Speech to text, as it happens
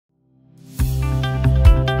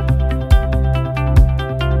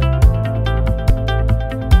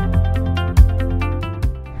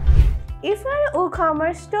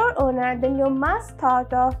WooCommerce store owner, then you must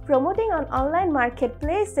thought of promoting on online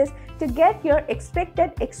marketplaces to get your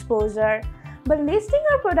expected exposure. But listing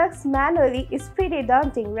your products manually is pretty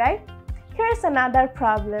daunting, right? Here's another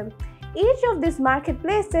problem. Each of these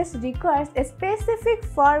marketplaces requires a specific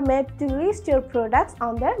format to list your products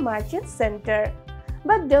on their merchant center.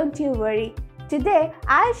 But don't you worry. Today,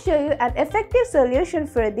 I'll show you an effective solution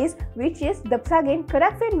for this, which is the plugin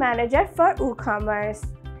Product Feed Manager for WooCommerce.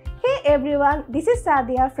 Hey everyone, this is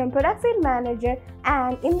Sadia from Product Feed Manager,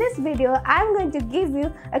 and in this video, I'm going to give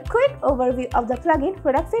you a quick overview of the plugin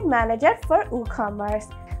Product Feed Manager for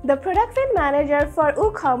WooCommerce. The Product Feed Manager for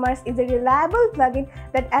WooCommerce is a reliable plugin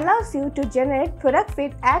that allows you to generate product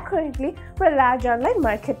feed accurately for large online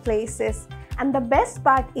marketplaces. And the best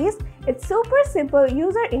part is, its super simple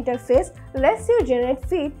user interface lets you generate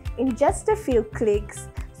feed in just a few clicks.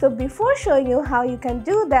 So before showing you how you can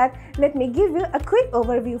do that, let me give you a quick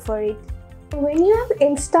overview for it. When you have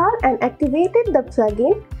installed and activated the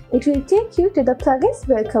plugin, it will take you to the plugin's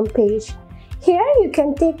welcome page. Here you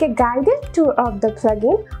can take a guided tour of the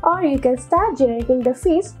plugin, or you can start generating the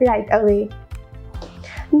feeds right away.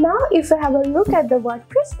 Now if you have a look at the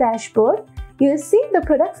WordPress dashboard, you'll see the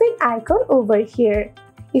product feed icon over here.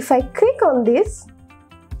 If I click on this,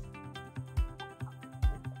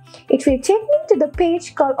 it will take me to the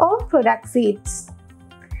page called All Product Feeds.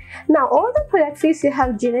 Now all the product feeds you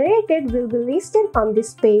have generated will be listed on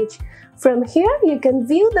this page. From here you can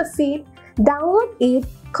view the feed, download it,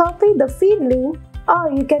 copy the feed link,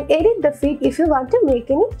 or you can edit the feed if you want to make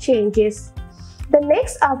any changes. The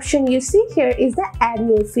next option you see here is the Add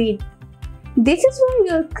New Feed. This is where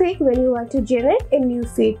you'll click when you want to generate a new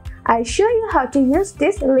feed. I'll show you how to use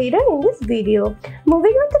this later in this video.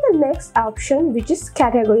 Moving on to the next option, which is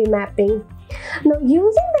category mapping. Now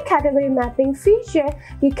using the category mapping feature,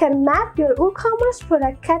 you can map your WooCommerce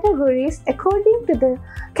product categories according to the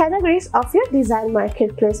categories of your design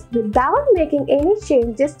marketplace without making any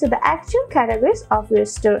changes to the actual categories of your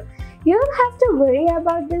store. You don't have to worry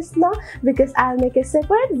about this now because I'll make a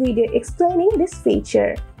separate video explaining this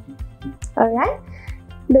feature. Alright,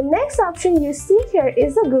 the next option you see here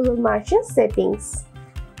is the Google Merchant settings.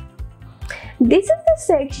 This is the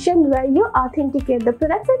section where you authenticate the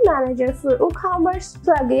Product Feed Manager for WooCommerce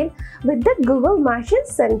plugin with the Google Merchant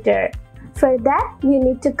Center. For that, you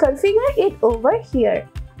need to configure it over here.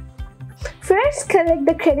 First, collect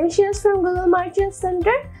the credentials from Google Merchant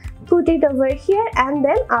Center, put it over here, and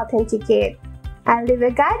then authenticate. I'll leave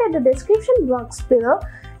a guide at the description box below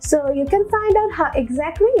so you can find out how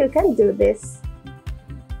exactly you can do this.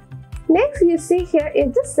 Next, you see here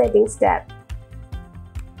is the Settings tab.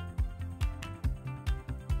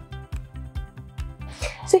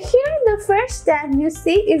 So here the first tab you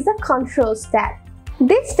see is the Controls tab.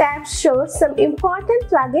 This tab shows some important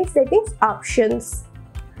plugin settings options.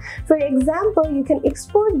 For example, you can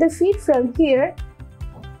export the feed from here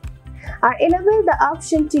or enable the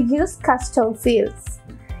option to use custom fields.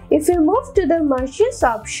 If you move to the Merchants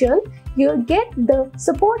option, you'll get the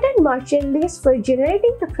supported merchant list for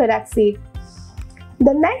generating the product feed.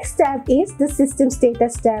 The next tab is the System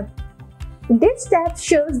Status tab. This tab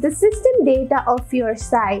shows the system data of your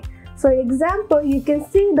site. For example, you can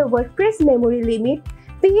see the WordPress memory limit,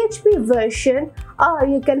 PHP version, or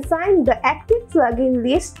you can find the active plugin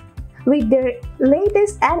list with their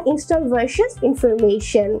latest and installed versions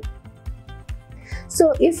information.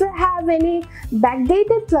 So if you have any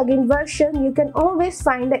backdated plugin version, you can always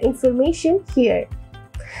find the information here.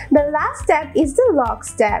 The last tab is the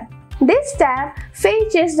Logs tab. This tab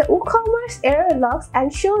fetches the WooCommerce error logs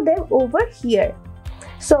and show them over here.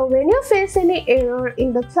 So when you face any error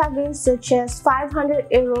in the plugin such as 500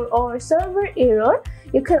 error or server error,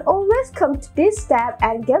 you can always come to this tab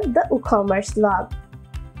and get the WooCommerce log.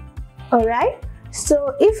 Alright,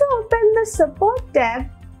 so if you open the Support tab,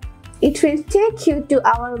 it will take you to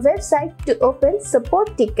our website to open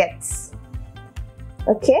support tickets.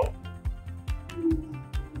 Okay.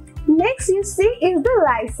 Next you see is the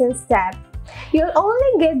License tab. You'll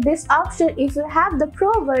only get this option if you have the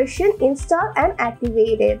Pro version installed and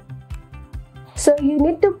activated. So you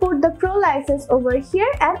need to put the Pro license over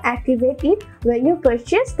here and activate it when you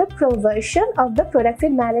purchase the Pro version of the Product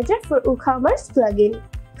Feed Manager for WooCommerce plugin.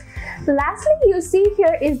 Lastly, you see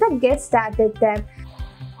here is the Get Started tab.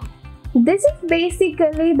 This is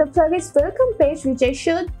basically the plugin's welcome page which I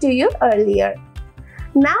showed to you earlier.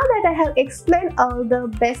 Now that I have explained all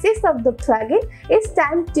the basics of the plugin, it's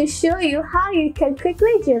time to show you how you can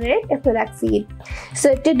quickly generate a product feed.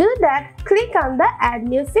 So to do that, click on the Add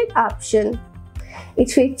New Feed option.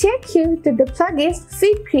 It will take you to the plugin's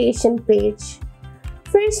feed creation page.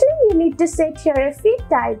 Firstly, you need to set here a feed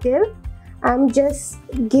title. I'm just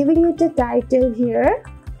giving it a title here.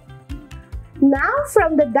 Now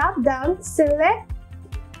from the drop down, select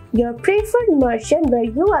your preferred merchant where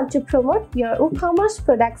you want to promote your WooCommerce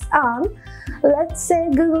products on, let's say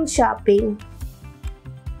Google Shopping.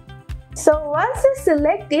 So once you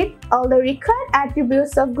select it, all the required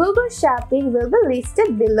attributes of Google Shopping will be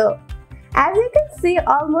listed below. As you can see,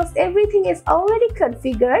 almost everything is already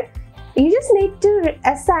configured. You just need to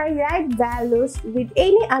assign right values with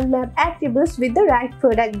any unmapped attributes with the right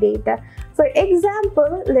product data. For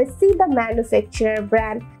example, let's see the manufacturer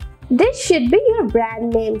brand. This should be your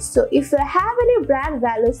brand name. So if you have any brand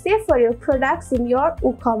values saved for your products in your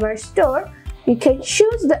WooCommerce store, you can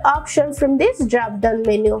choose the option from this drop-down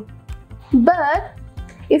menu. But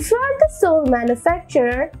if you are the sole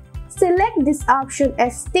manufacturer, select this option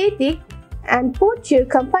as static and put your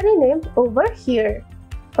company name over here.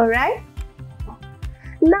 Alright?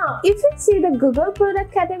 Now, if you see the Google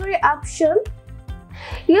product category option,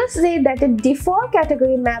 you see that the default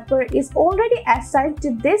category mapper is already assigned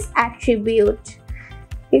to this attribute.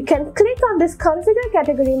 You can click on this configure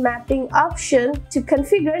category mapping option to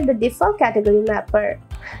configure the default category mapper.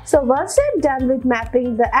 So once you're done with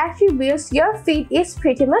mapping the attributes, your feed is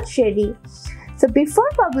pretty much ready. So before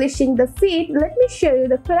publishing the feed, let me show you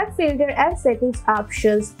the product filter and settings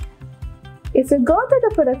options. If you go to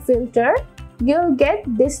the product filter, you'll get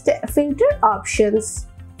this filter options.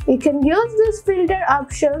 You can use these filter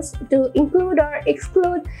options to include or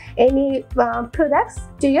exclude any products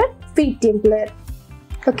to your feed template.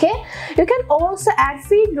 Okay, you can also add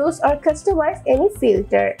feed rules or customize any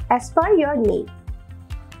filter as per your need.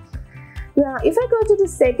 Now, if I go to the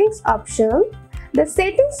settings option, the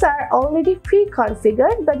settings are already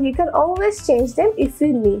pre-configured, but you can always change them if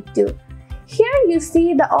you need to. Here you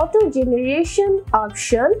see the auto generation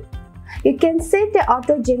option. You can set the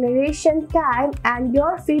auto generation time and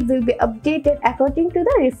your feed will be updated according to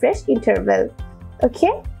the refresh interval.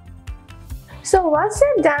 Okay, so once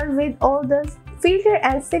you're done with all the filter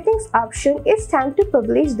and settings option, it's time to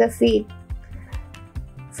publish the feed.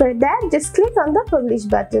 For that, just click on the publish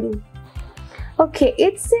button. Okay,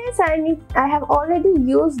 it says I have already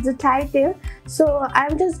used the title, so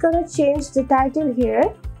I'm just gonna change the title here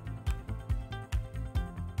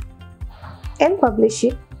and publish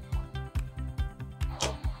it.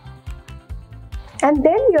 And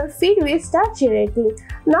then your feed will start generating.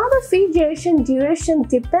 Now the feed generation duration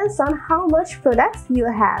depends on how much products you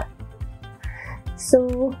have.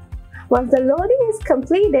 So once the loading is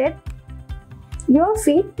completed, your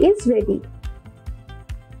feed is ready.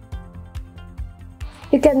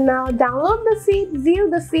 You can now download the feed, view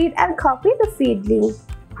the feed and copy the feed link.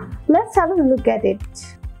 Let's have a look at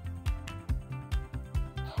it.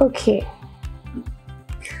 Okay.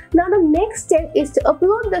 Now the next step is to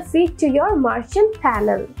upload the feed to your merchant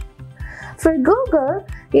panel. For Google,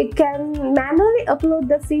 you can manually upload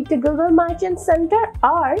the feed to Google Merchant Center,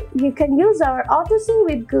 or you can use our AutoSync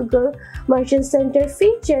with Google Merchant Center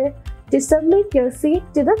feature to submit your feed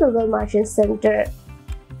to the Google Merchant Center.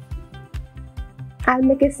 I'll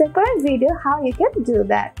make a separate video how you can do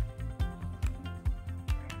that.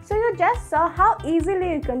 So you just saw how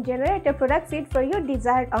easily you can generate a product feed for your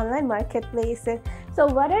desired online marketplaces. So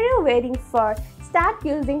what are you waiting for? Start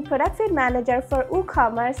using Product Feed Manager for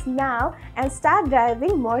WooCommerce now and start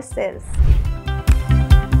driving more sales.